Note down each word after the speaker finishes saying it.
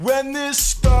When this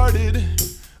started,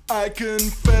 I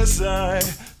confess I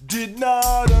did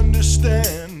not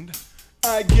understand.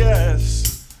 I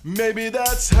guess maybe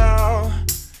that's how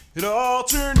it all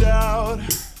turned out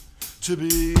to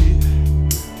be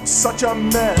such a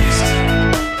mess.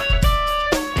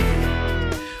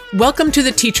 Welcome to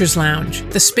the Teacher's Lounge,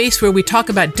 the space where we talk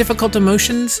about difficult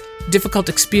emotions, difficult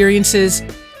experiences,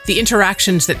 the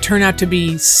interactions that turn out to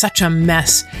be such a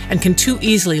mess and can too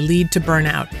easily lead to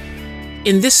burnout.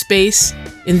 In this space,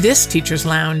 in this Teacher's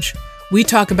Lounge, we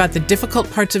talk about the difficult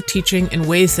parts of teaching in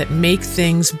ways that make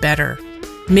things better,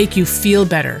 make you feel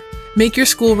better, make your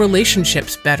school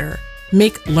relationships better,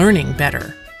 make learning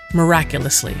better,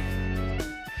 miraculously.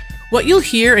 What you'll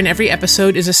hear in every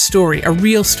episode is a story, a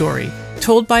real story,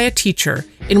 told by a teacher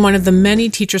in one of the many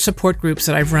teacher support groups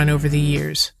that I've run over the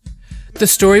years. The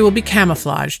story will be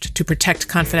camouflaged to protect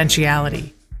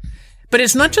confidentiality. But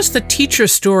it's not just the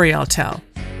teacher's story I'll tell.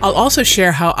 I'll also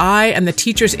share how I and the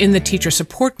teachers in the teacher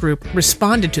support group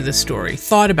responded to the story,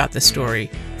 thought about the story,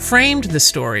 framed the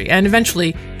story, and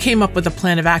eventually came up with a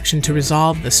plan of action to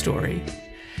resolve the story.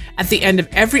 At the end of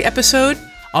every episode,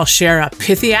 I'll share a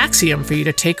pithy axiom for you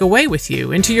to take away with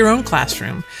you into your own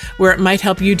classroom, where it might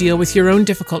help you deal with your own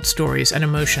difficult stories and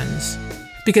emotions.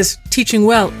 Because teaching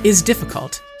well is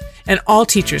difficult, and all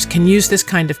teachers can use this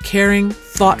kind of caring,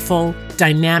 thoughtful,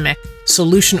 dynamic,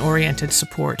 solution-oriented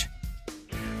support.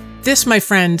 This, my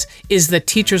friends, is the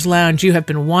Teacher's Lounge you have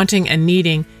been wanting and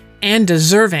needing and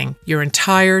deserving your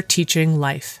entire teaching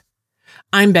life.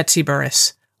 I'm Betsy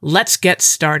Burris. Let's get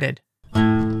started.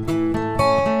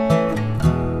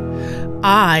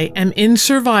 I am in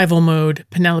survival mode,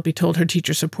 Penelope told her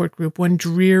teacher support group one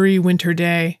dreary winter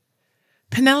day.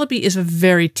 Penelope is a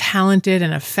very talented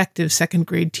and effective second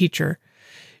grade teacher.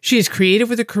 She is creative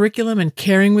with her curriculum and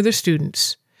caring with her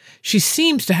students. She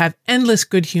seems to have endless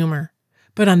good humor.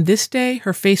 But on this day,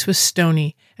 her face was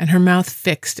stony and her mouth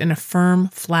fixed in a firm,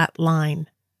 flat line.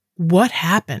 What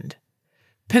happened?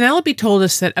 Penelope told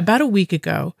us that about a week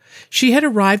ago, she had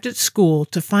arrived at school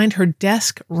to find her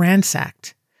desk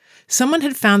ransacked. Someone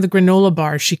had found the granola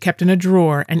bars she kept in a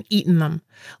drawer and eaten them,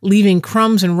 leaving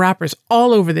crumbs and wrappers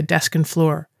all over the desk and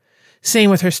floor. Same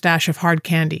with her stash of hard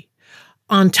candy.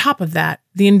 On top of that,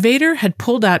 the invader had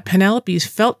pulled out Penelope's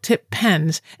felt-tip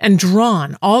pens and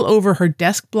drawn all over her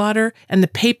desk blotter and the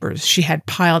papers she had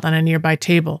piled on a nearby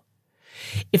table.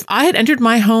 If I had entered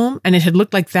my home and it had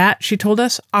looked like that, she told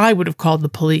us, I would have called the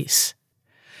police.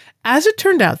 As it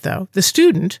turned out, though, the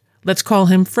student, let's call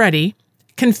him Freddie,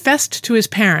 confessed to his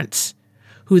parents,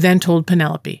 who then told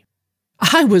Penelope.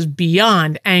 I was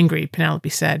beyond angry, Penelope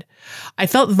said. I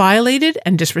felt violated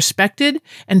and disrespected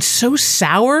and so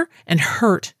sour and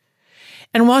hurt.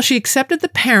 And while she accepted the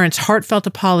parents' heartfelt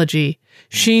apology,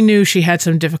 she knew she had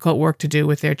some difficult work to do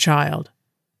with their child.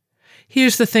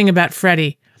 Here's the thing about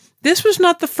Freddie. This was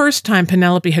not the first time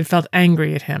Penelope had felt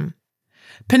angry at him.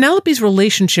 Penelope's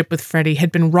relationship with Freddie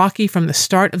had been rocky from the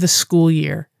start of the school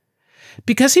year.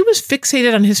 Because he was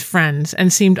fixated on his friends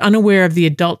and seemed unaware of the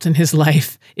adults in his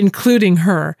life, including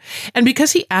her, and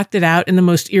because he acted out in the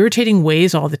most irritating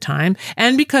ways all the time,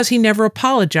 and because he never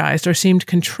apologized or seemed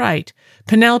contrite,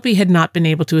 Penelope had not been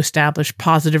able to establish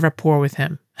positive rapport with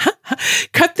him.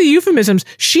 Cut the euphemisms,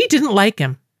 she didn't like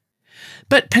him.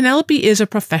 But Penelope is a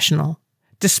professional.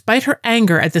 Despite her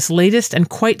anger at this latest and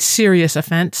quite serious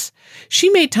offense, she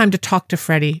made time to talk to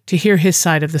Freddie to hear his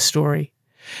side of the story.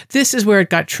 This is where it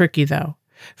got tricky, though.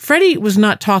 Freddie was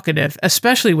not talkative,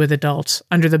 especially with adults,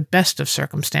 under the best of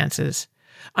circumstances.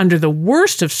 Under the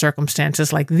worst of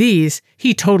circumstances like these,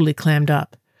 he totally clammed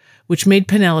up, which made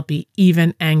Penelope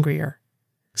even angrier.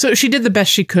 So she did the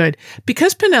best she could.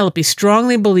 Because Penelope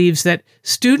strongly believes that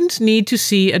students need to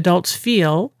see adults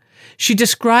feel, she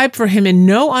described for him in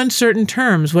no uncertain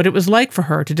terms what it was like for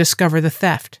her to discover the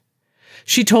theft.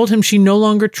 She told him she no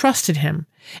longer trusted him,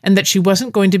 and that she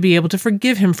wasn't going to be able to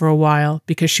forgive him for a while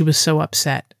because she was so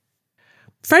upset.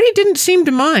 Freddie didn't seem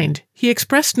to mind. He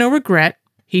expressed no regret.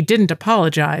 He didn't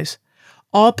apologize.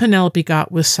 All Penelope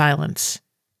got was silence,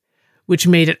 which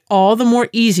made it all the more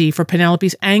easy for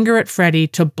Penelope's anger at Freddie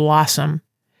to blossom.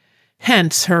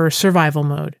 Hence her survival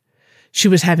mode. She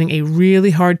was having a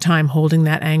really hard time holding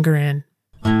that anger in.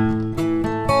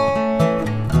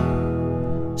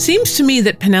 Seems to me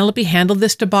that Penelope handled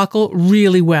this debacle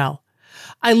really well.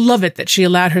 I love it that she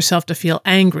allowed herself to feel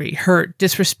angry, hurt,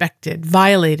 disrespected,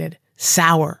 violated,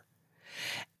 sour.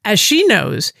 As she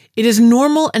knows, it is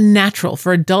normal and natural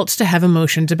for adults to have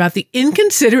emotions about the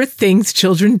inconsiderate things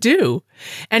children do.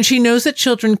 And she knows that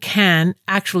children can,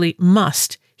 actually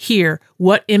must, hear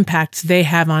what impacts they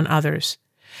have on others.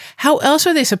 How else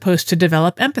are they supposed to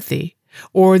develop empathy?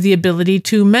 or the ability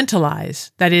to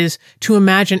mentalize, that is, to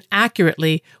imagine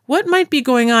accurately what might be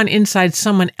going on inside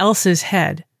someone else's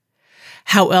head.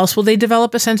 How else will they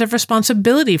develop a sense of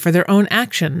responsibility for their own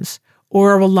actions,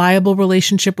 or a reliable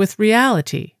relationship with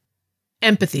reality?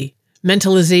 Empathy,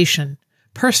 mentalization,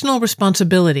 personal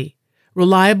responsibility,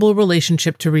 reliable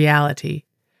relationship to reality,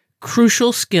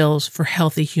 crucial skills for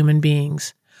healthy human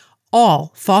beings,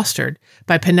 all fostered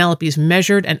by Penelope's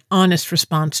measured and honest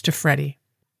response to Freddie.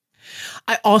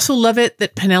 I also love it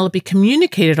that Penelope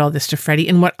communicated all this to Freddie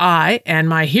in what I and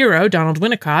my hero, Donald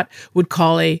Winnicott, would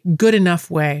call a good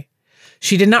enough way.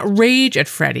 She did not rage at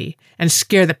Freddie and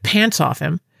scare the pants off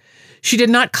him. She did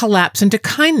not collapse into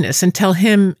kindness and tell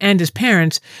him and his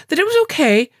parents that it was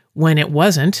okay when it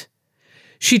wasn't.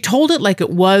 She told it like it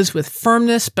was, with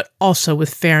firmness but also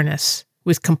with fairness,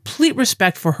 with complete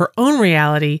respect for her own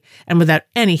reality and without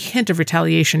any hint of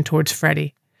retaliation towards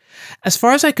Freddie. As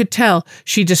far as I could tell,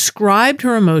 she described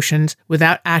her emotions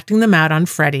without acting them out on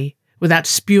Freddie, without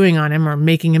spewing on him or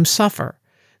making him suffer.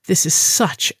 This is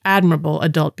such admirable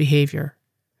adult behavior.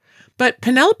 But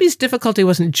Penelope's difficulty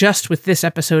wasn't just with this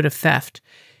episode of theft.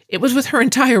 It was with her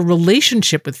entire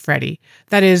relationship with Freddie,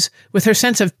 that is, with her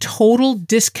sense of total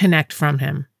disconnect from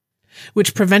him,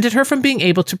 which prevented her from being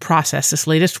able to process this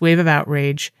latest wave of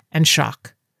outrage and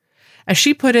shock. As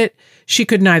she put it, she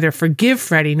could neither forgive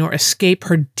Freddie nor escape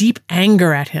her deep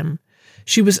anger at him.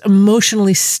 She was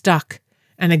emotionally stuck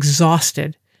and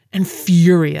exhausted and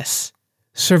furious.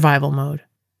 Survival mode.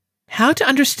 How to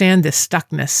understand this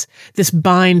stuckness, this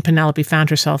bind Penelope found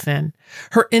herself in,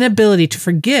 her inability to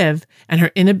forgive and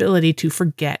her inability to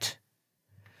forget.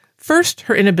 First,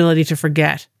 her inability to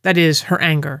forget, that is, her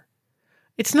anger.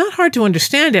 It's not hard to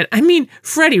understand it. I mean,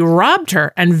 Freddie robbed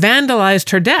her and vandalized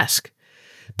her desk.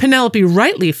 Penelope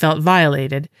rightly felt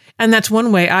violated, and that's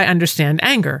one way I understand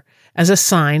anger, as a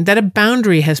sign that a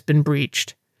boundary has been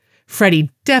breached.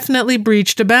 Freddie definitely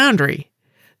breached a boundary.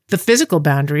 The physical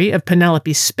boundary of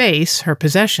Penelope's space, her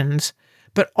possessions,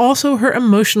 but also her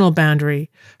emotional boundary,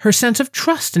 her sense of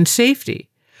trust and safety,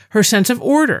 her sense of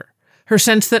order, her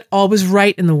sense that all was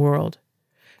right in the world.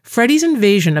 Freddie's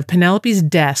invasion of Penelope's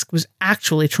desk was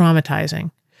actually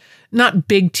traumatizing. Not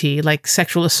big T, like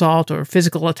sexual assault or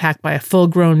physical attack by a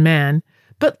full-grown man,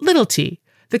 but little t,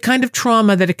 the kind of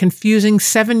trauma that a confusing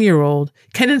 7-year-old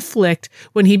can inflict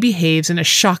when he behaves in a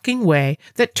shocking way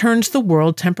that turns the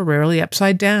world temporarily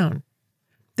upside down.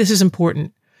 This is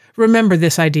important. Remember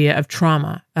this idea of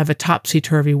trauma, of a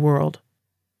topsy-turvy world.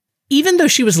 Even though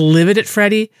she was livid at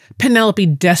Freddie, Penelope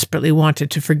desperately wanted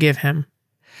to forgive him.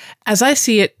 As I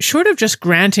see it, short of just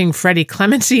granting Freddie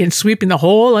clemency and sweeping the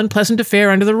whole unpleasant affair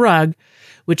under the rug,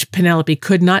 which Penelope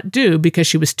could not do because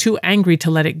she was too angry to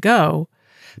let it go,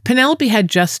 Penelope had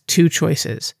just two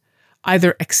choices.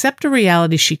 Either accept a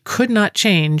reality she could not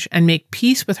change and make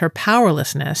peace with her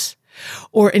powerlessness,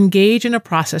 or engage in a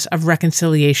process of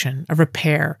reconciliation, of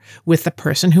repair, with the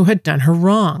person who had done her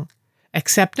wrong.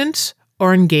 Acceptance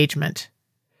or engagement.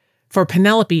 For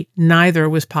Penelope, neither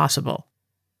was possible.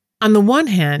 On the one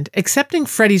hand, accepting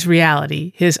Freddie's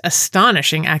reality, his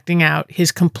astonishing acting out,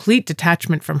 his complete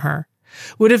detachment from her,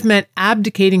 would have meant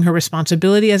abdicating her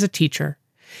responsibility as a teacher.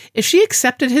 If she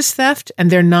accepted his theft and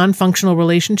their non-functional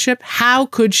relationship, how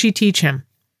could she teach him?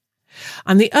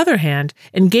 On the other hand,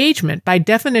 engagement by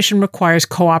definition requires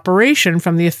cooperation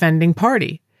from the offending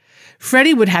party.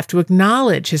 Freddie would have to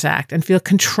acknowledge his act and feel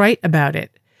contrite about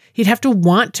it. He'd have to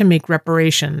want to make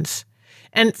reparations.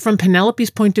 And from Penelope's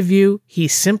point of view, he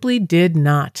simply did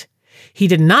not. He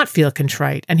did not feel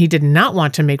contrite, and he did not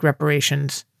want to make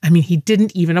reparations. I mean, he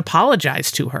didn't even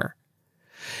apologize to her.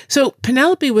 So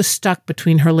Penelope was stuck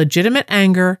between her legitimate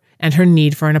anger and her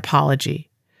need for an apology,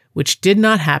 which did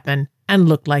not happen and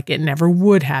looked like it never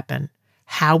would happen.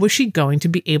 How was she going to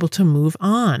be able to move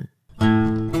on?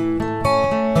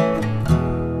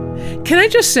 Can I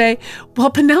just say,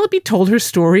 while Penelope told her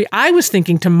story, I was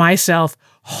thinking to myself,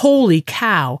 holy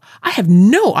cow, I have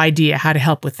no idea how to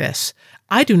help with this.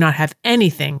 I do not have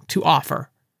anything to offer.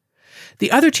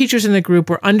 The other teachers in the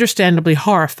group were understandably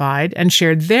horrified and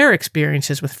shared their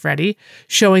experiences with Freddie,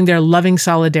 showing their loving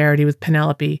solidarity with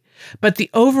Penelope. But the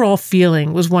overall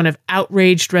feeling was one of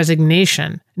outraged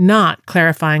resignation, not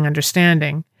clarifying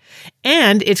understanding.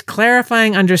 And it's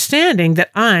clarifying understanding that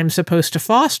I'm supposed to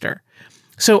foster.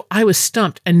 So I was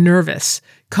stumped and nervous,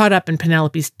 caught up in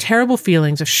Penelope's terrible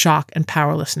feelings of shock and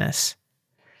powerlessness.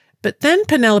 But then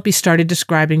Penelope started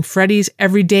describing Freddie's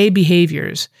everyday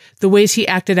behaviors, the ways he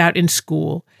acted out in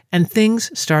school, and things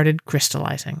started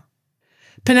crystallizing.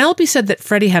 Penelope said that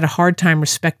Freddie had a hard time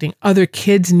respecting other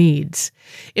kids' needs.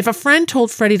 If a friend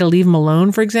told Freddie to leave him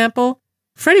alone, for example,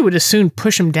 Freddie would as soon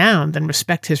push him down than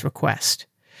respect his request.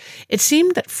 It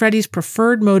seemed that Freddie's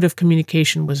preferred mode of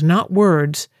communication was not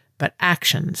words, but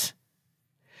actions.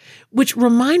 Which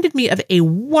reminded me of a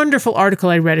wonderful article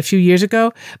I read a few years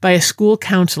ago by a school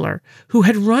counselor who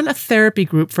had run a therapy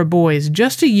group for boys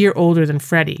just a year older than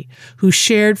Freddie, who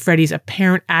shared Freddie's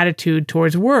apparent attitude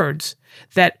towards words,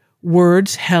 that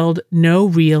words held no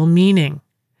real meaning.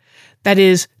 That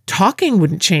is, talking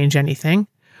wouldn't change anything.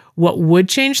 What would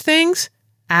change things?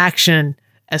 Action,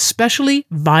 especially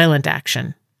violent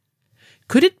action.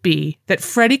 Could it be that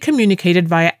Freddie communicated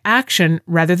via action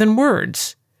rather than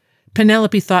words?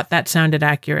 Penelope thought that sounded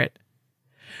accurate.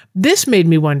 This made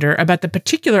me wonder about the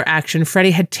particular action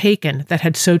Freddie had taken that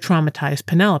had so traumatized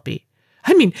Penelope.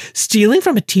 I mean, stealing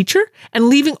from a teacher and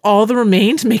leaving all the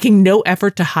remains, making no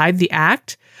effort to hide the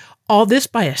act? All this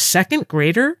by a second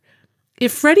grader?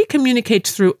 If Freddie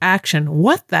communicates through action,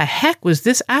 what the heck was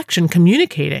this action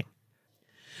communicating?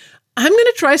 I'm going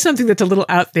to try something that's a little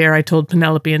out there, I told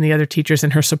Penelope and the other teachers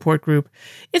in her support group.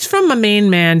 It's from my main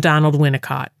man, Donald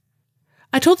Winnicott.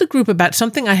 I told the group about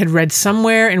something I had read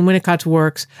somewhere in Winnicott's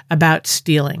works about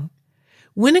stealing.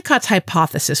 Winnicott's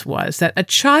hypothesis was that a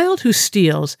child who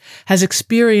steals has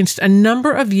experienced a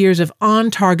number of years of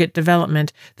on-target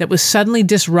development that was suddenly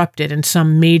disrupted in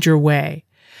some major way.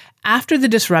 After the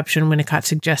disruption, Winnicott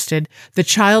suggested, the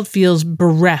child feels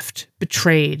bereft,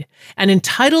 betrayed, and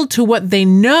entitled to what they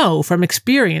know from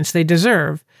experience they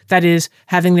deserve, that is,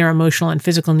 having their emotional and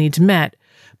physical needs met,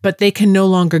 but they can no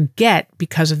longer get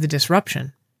because of the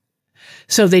disruption.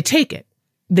 So they take it.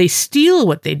 They steal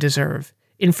what they deserve.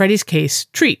 In Freddie's case,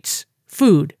 treats,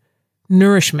 food,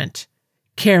 nourishment,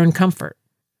 care and comfort.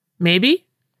 Maybe?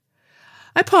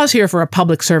 I pause here for a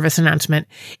public service announcement.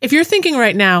 If you're thinking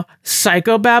right now,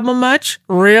 psychobabble much?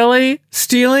 Really?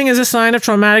 Stealing is a sign of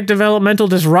traumatic developmental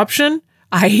disruption?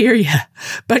 I hear you.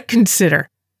 But consider,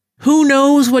 who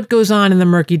knows what goes on in the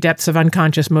murky depths of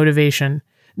unconscious motivation?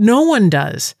 No one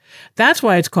does. That's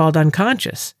why it's called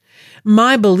unconscious.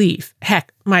 My belief,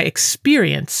 heck, my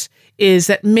experience, is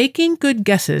that making good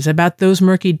guesses about those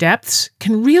murky depths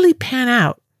can really pan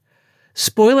out.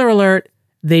 Spoiler alert,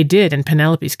 they did in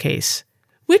Penelope's case,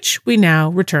 which we now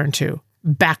return to,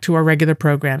 back to our regular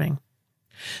programming.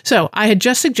 So I had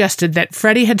just suggested that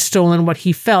Freddie had stolen what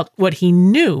he felt, what he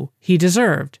knew he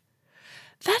deserved.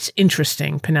 That's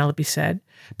interesting, Penelope said,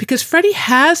 because Freddie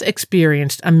has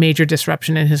experienced a major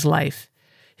disruption in his life.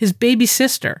 His baby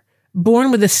sister, born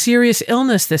with a serious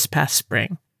illness this past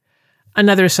spring.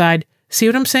 Another aside, see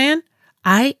what I'm saying?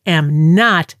 I am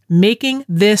not making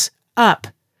this up,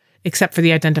 except for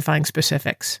the identifying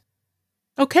specifics.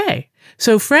 Okay,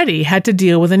 so Freddie had to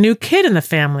deal with a new kid in the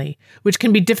family, which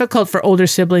can be difficult for older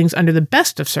siblings under the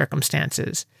best of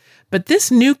circumstances. But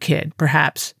this new kid,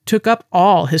 perhaps, took up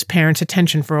all his parents'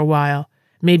 attention for a while,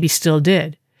 maybe still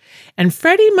did. And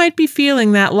Freddie might be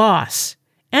feeling that loss,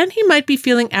 and he might be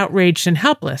feeling outraged and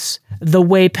helpless, the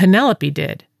way Penelope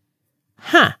did.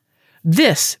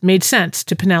 This made sense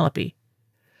to Penelope.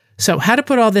 So how to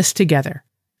put all this together?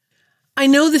 I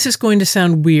know this is going to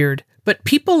sound weird, but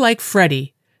people like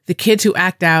Freddie, the kids who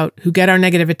act out, who get our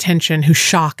negative attention, who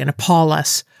shock and appall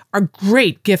us, are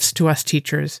great gifts to us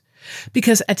teachers.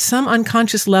 Because at some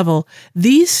unconscious level,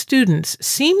 these students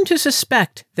seem to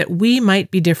suspect that we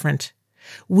might be different.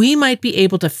 We might be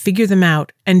able to figure them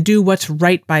out and do what's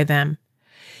right by them.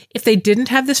 If they didn't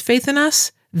have this faith in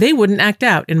us, they wouldn't act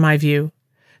out, in my view.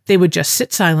 They would just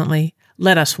sit silently,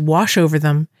 let us wash over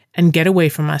them, and get away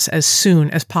from us as soon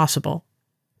as possible.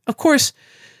 Of course,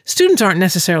 students aren't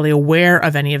necessarily aware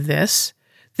of any of this.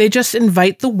 They just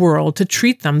invite the world to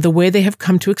treat them the way they have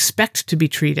come to expect to be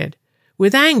treated,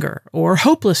 with anger or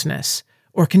hopelessness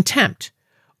or contempt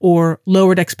or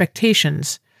lowered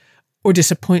expectations or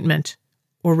disappointment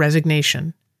or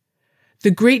resignation.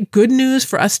 The great good news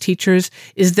for us teachers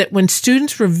is that when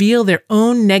students reveal their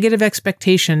own negative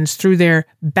expectations through their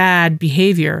bad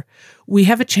behavior, we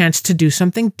have a chance to do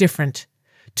something different,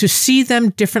 to see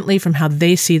them differently from how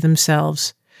they see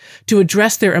themselves, to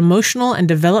address their emotional and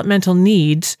developmental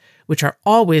needs, which are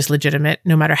always legitimate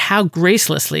no matter how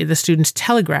gracelessly the students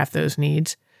telegraph those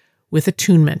needs, with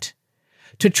attunement,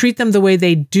 to treat them the way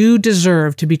they do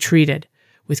deserve to be treated,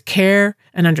 with care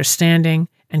and understanding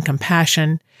and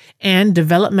compassion and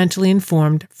developmentally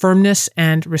informed firmness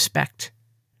and respect.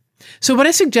 So what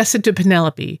I suggested to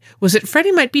Penelope was that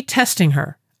Freddie might be testing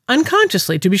her,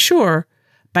 unconsciously to be sure,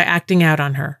 by acting out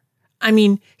on her. I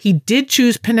mean, he did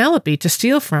choose Penelope to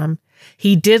steal from,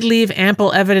 he did leave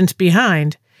ample evidence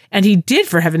behind, and he did,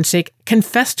 for heaven's sake,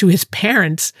 confess to his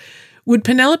parents. Would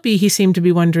Penelope, he seemed to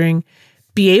be wondering,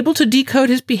 be able to decode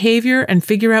his behavior and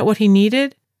figure out what he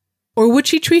needed? Or would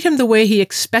she treat him the way he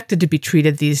expected to be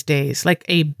treated these days, like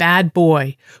a bad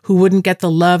boy who wouldn't get the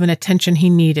love and attention he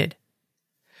needed?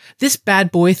 This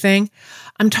bad boy thing,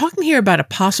 I'm talking here about a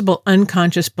possible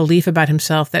unconscious belief about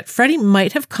himself that Freddie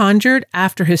might have conjured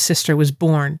after his sister was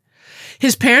born.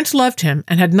 His parents loved him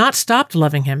and had not stopped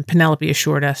loving him, Penelope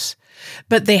assured us.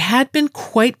 But they had been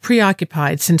quite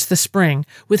preoccupied since the spring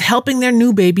with helping their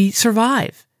new baby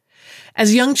survive.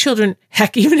 As young children,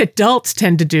 heck, even adults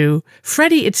tend to do,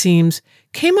 Freddie, it seems,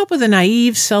 came up with a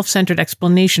naive, self-centered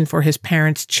explanation for his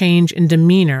parents' change in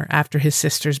demeanor after his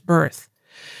sister's birth.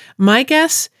 My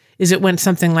guess is it went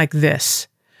something like this.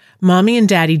 Mommy and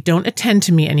Daddy don't attend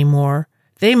to me anymore.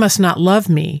 They must not love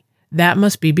me. That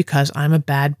must be because I'm a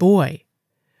bad boy.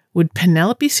 Would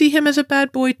Penelope see him as a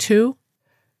bad boy too?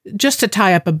 Just to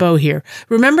tie up a bow here,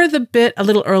 remember the bit a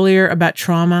little earlier about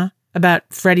trauma, about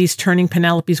Freddie's turning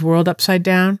Penelope's world upside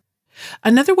down?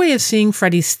 Another way of seeing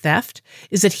Freddie's theft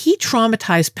is that he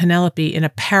traumatized Penelope in a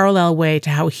parallel way to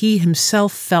how he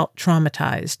himself felt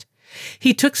traumatized.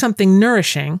 He took something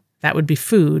nourishing, that would be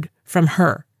food, from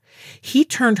her. He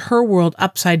turned her world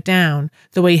upside down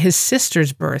the way his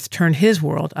sister's birth turned his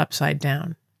world upside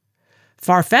down.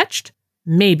 Far-fetched?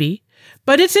 Maybe.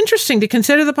 But it's interesting to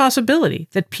consider the possibility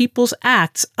that people's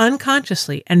acts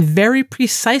unconsciously and very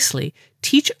precisely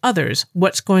teach others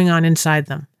what's going on inside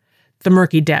them. The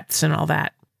murky depths and all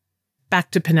that.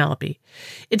 Back to Penelope.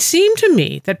 It seemed to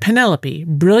me that Penelope,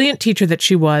 brilliant teacher that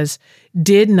she was,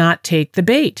 did not take the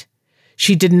bait.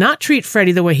 She did not treat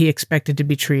Freddie the way he expected to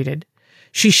be treated.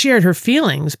 She shared her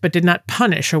feelings, but did not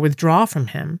punish or withdraw from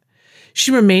him.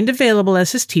 She remained available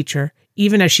as his teacher,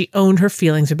 even as she owned her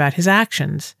feelings about his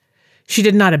actions. She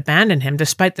did not abandon him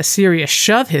despite the serious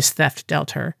shove his theft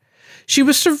dealt her. She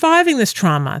was surviving this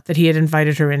trauma that he had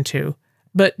invited her into,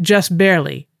 but just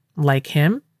barely, like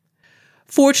him.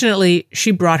 Fortunately,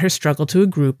 she brought her struggle to a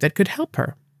group that could help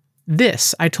her.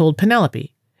 This I told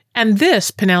Penelope, and this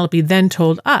Penelope then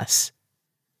told us.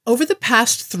 Over the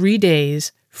past 3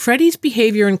 days, Freddie's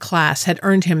behavior in class had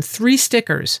earned him 3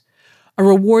 stickers, a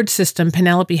reward system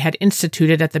Penelope had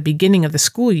instituted at the beginning of the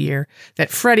school year that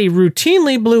Freddie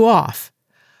routinely blew off.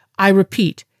 I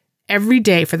repeat, every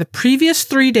day for the previous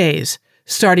 3 days,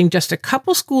 starting just a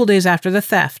couple school days after the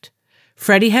theft,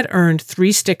 Freddie had earned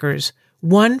 3 stickers,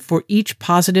 1 for each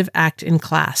positive act in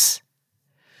class.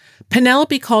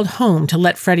 Penelope called home to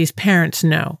let Freddie's parents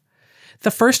know.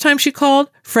 The first time she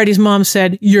called, Freddie's mom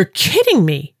said, "You're kidding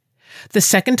me." The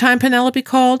second time Penelope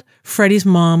called, Freddie's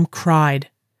mom cried.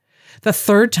 The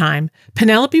third time,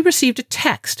 Penelope received a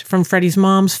text from Freddie's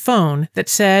mom's phone that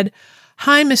said,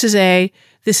 "Hi, Mrs. A.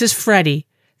 This is Freddie.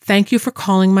 Thank you for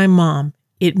calling my mom.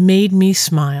 It made me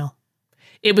smile."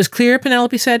 It was clear,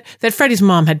 Penelope said, that Freddie's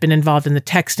mom had been involved in the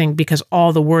texting because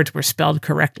all the words were spelled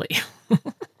correctly.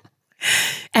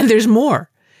 And there's more.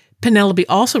 Penelope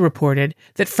also reported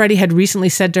that Freddie had recently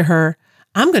said to her,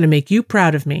 "I'm going to make you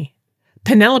proud of me."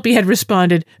 Penelope had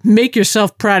responded, "Make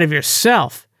yourself proud of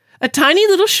yourself." A tiny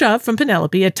little shove from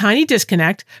Penelope, a tiny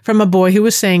disconnect from a boy who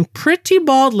was saying pretty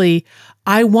baldly,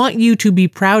 "I want you to be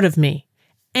proud of me.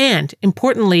 And,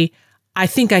 importantly, I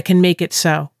think I can make it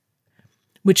so."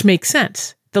 Which makes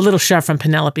sense. The little shove from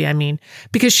Penelope, I mean,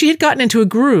 because she had gotten into a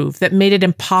groove that made it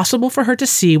impossible for her to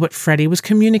see what Freddie was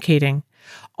communicating.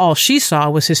 All she saw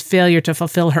was his failure to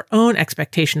fulfill her own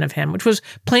expectation of him, which was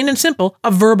plain and simple,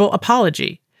 a verbal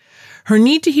apology. Her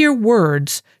need to hear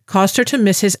words caused her to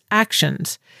miss his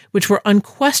actions, which were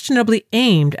unquestionably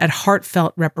aimed at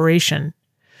heartfelt reparation.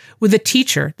 With a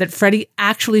teacher that Freddie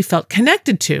actually felt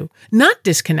connected to, not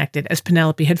disconnected as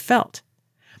Penelope had felt.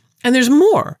 And there's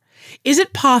more. Is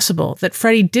it possible that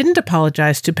Freddie didn't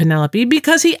apologize to Penelope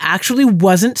because he actually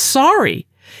wasn't sorry?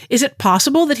 Is it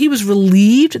possible that he was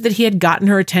relieved that he had gotten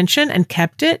her attention and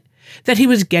kept it? That he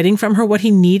was getting from her what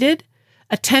he needed?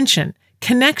 Attention,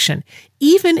 connection,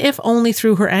 even if only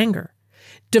through her anger.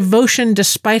 Devotion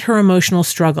despite her emotional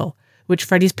struggle, which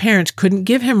Freddie's parents couldn't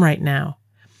give him right now.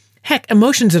 Heck,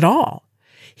 emotions at all.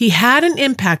 He had an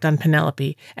impact on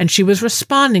Penelope, and she was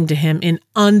responding to him in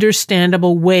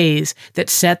understandable ways that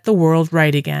set the world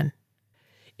right again.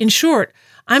 In short,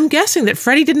 I'm guessing that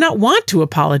Freddie did not want to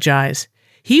apologize.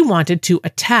 He wanted to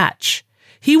attach.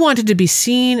 He wanted to be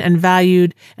seen and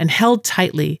valued and held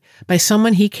tightly by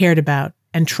someone he cared about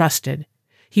and trusted.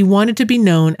 He wanted to be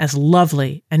known as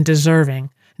lovely and deserving,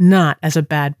 not as a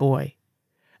bad boy.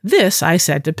 This I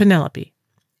said to Penelope.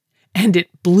 And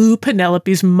it blew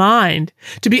Penelope's mind.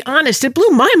 To be honest, it blew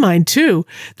my mind too.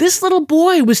 This little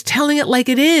boy was telling it like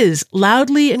it is,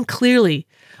 loudly and clearly,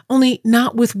 only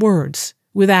not with words,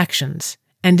 with actions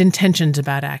and intentions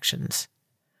about actions.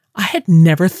 "I had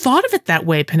never thought of it that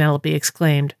way," Penelope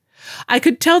exclaimed. I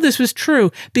could tell this was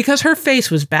true because her face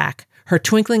was back, her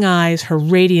twinkling eyes, her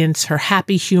radiance, her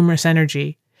happy, humorous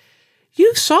energy.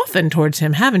 "You've softened towards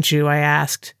him, haven't you?" I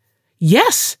asked.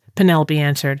 "Yes," Penelope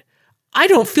answered. "I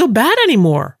don't feel bad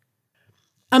anymore."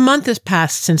 A month has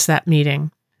passed since that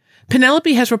meeting.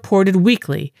 Penelope has reported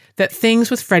weekly that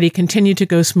things with Freddie continue to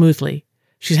go smoothly.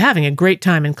 She's having a great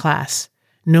time in class.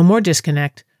 No more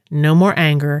disconnect, no more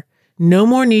anger, no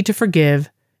more need to forgive,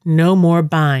 no more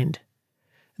bind.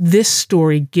 This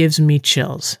story gives me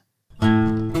chills.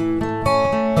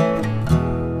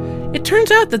 It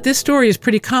turns out that this story is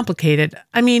pretty complicated.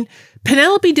 I mean,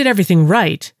 Penelope did everything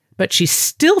right, but she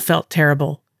still felt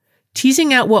terrible.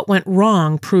 Teasing out what went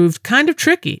wrong proved kind of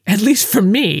tricky, at least for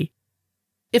me.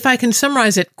 If I can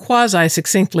summarize it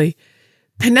quasi-succinctly,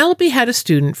 Penelope had a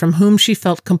student from whom she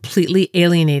felt completely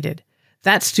alienated.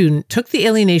 That student took the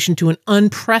alienation to an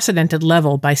unprecedented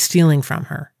level by stealing from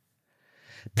her.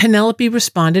 Penelope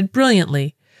responded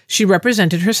brilliantly. She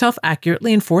represented herself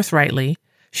accurately and forthrightly.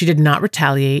 She did not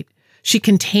retaliate. She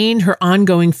contained her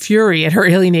ongoing fury at her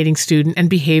alienating student and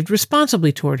behaved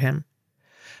responsibly toward him.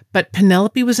 But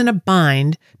Penelope was in a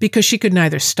bind because she could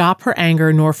neither stop her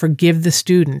anger nor forgive the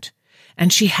student,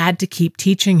 and she had to keep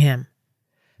teaching him.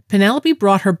 Penelope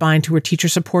brought her bind to her teacher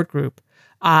support group.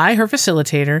 I, her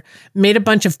facilitator, made a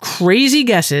bunch of crazy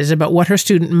guesses about what her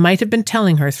student might have been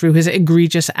telling her through his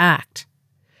egregious act.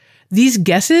 These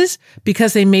guesses,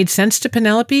 because they made sense to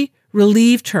Penelope,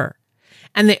 relieved her,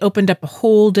 and they opened up a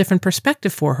whole different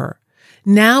perspective for her.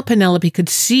 Now Penelope could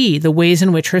see the ways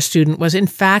in which her student was in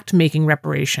fact making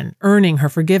reparation, earning her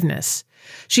forgiveness.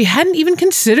 She hadn't even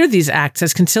considered these acts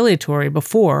as conciliatory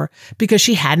before because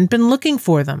she hadn't been looking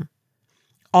for them.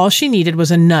 All she needed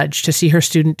was a nudge to see her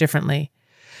student differently.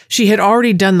 She had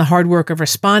already done the hard work of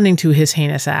responding to his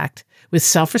heinous act with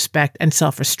self-respect and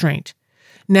self-restraint.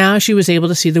 Now she was able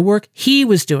to see the work he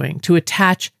was doing to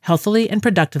attach healthily and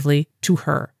productively to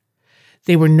her.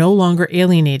 They were no longer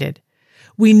alienated.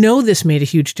 We know this made a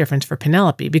huge difference for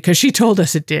Penelope because she told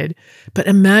us it did, but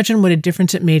imagine what a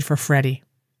difference it made for Freddie.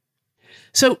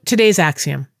 So today's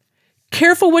axiom: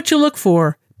 careful what you look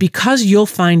for because you'll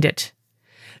find it.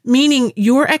 Meaning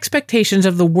your expectations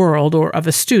of the world or of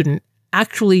a student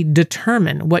actually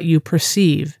determine what you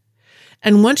perceive.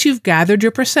 And once you've gathered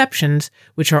your perceptions,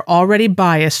 which are already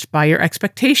biased by your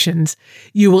expectations,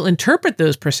 you will interpret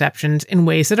those perceptions in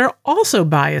ways that are also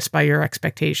biased by your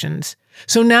expectations.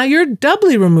 So now you're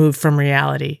doubly removed from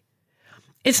reality.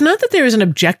 It's not that there is an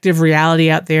objective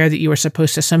reality out there that you are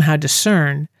supposed to somehow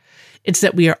discern. It's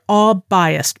that we are all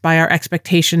biased by our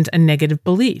expectations and negative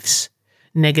beliefs.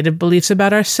 Negative beliefs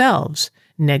about ourselves,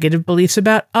 negative beliefs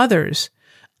about others,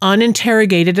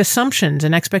 uninterrogated assumptions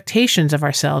and expectations of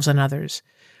ourselves and others.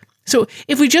 So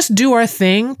if we just do our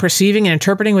thing, perceiving and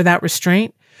interpreting without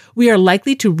restraint, we are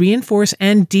likely to reinforce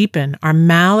and deepen our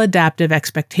maladaptive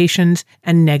expectations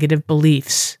and negative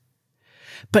beliefs.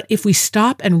 But if we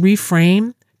stop and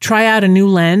reframe, try out a new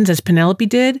lens as Penelope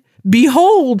did,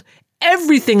 behold,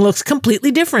 everything looks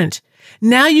completely different.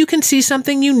 Now you can see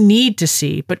something you need to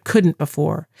see but couldn't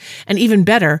before. And even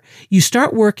better, you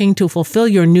start working to fulfill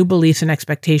your new beliefs and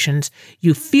expectations.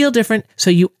 You feel different, so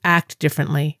you act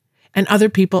differently. And other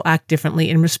people act differently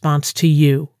in response to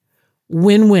you.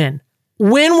 Win-win.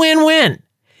 Win-win-win.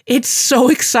 It's so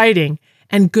exciting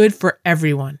and good for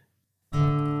everyone.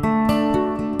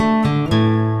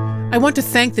 I want to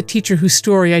thank the teacher whose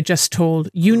story I just told,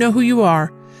 You Know Who You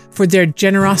Are, for their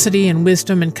generosity and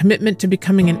wisdom and commitment to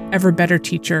becoming an ever better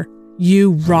teacher.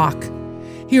 You rock.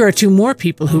 Here are two more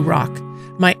people who rock.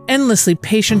 My endlessly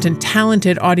patient and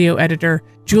talented audio editor,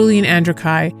 Julian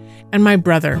Andrekai, and my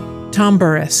brother, Tom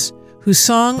Burris, whose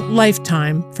song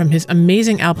Lifetime from his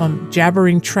amazing album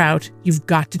Jabbering Trout, you've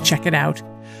got to check it out,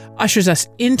 ushers us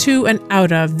into and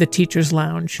out of the Teacher's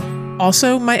Lounge.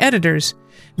 Also, my editors,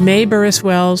 May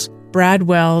Burris-Wells, Brad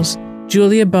Wells,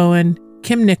 Julia Bowen,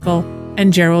 Kim Nickel,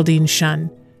 and Geraldine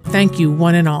Shun. Thank you,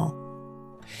 one and all.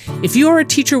 If you are a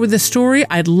teacher with a story,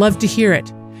 I'd love to hear it.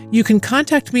 You can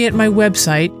contact me at my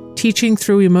website,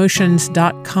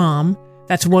 teachingthroughemotions.com.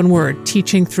 That's one word,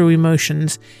 Teaching Through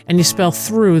Emotions, and you spell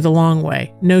through the long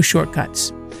way, no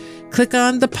shortcuts. Click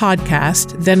on the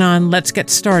podcast, then on Let's Get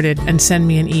Started, and send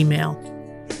me an email.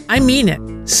 I mean it.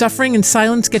 Suffering in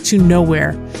silence gets you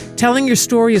nowhere. Telling your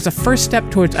story is a first step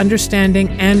towards understanding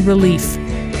and relief.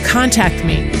 Contact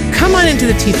me. Come on into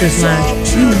the Teacher's Lounge.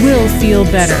 You will feel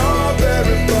better.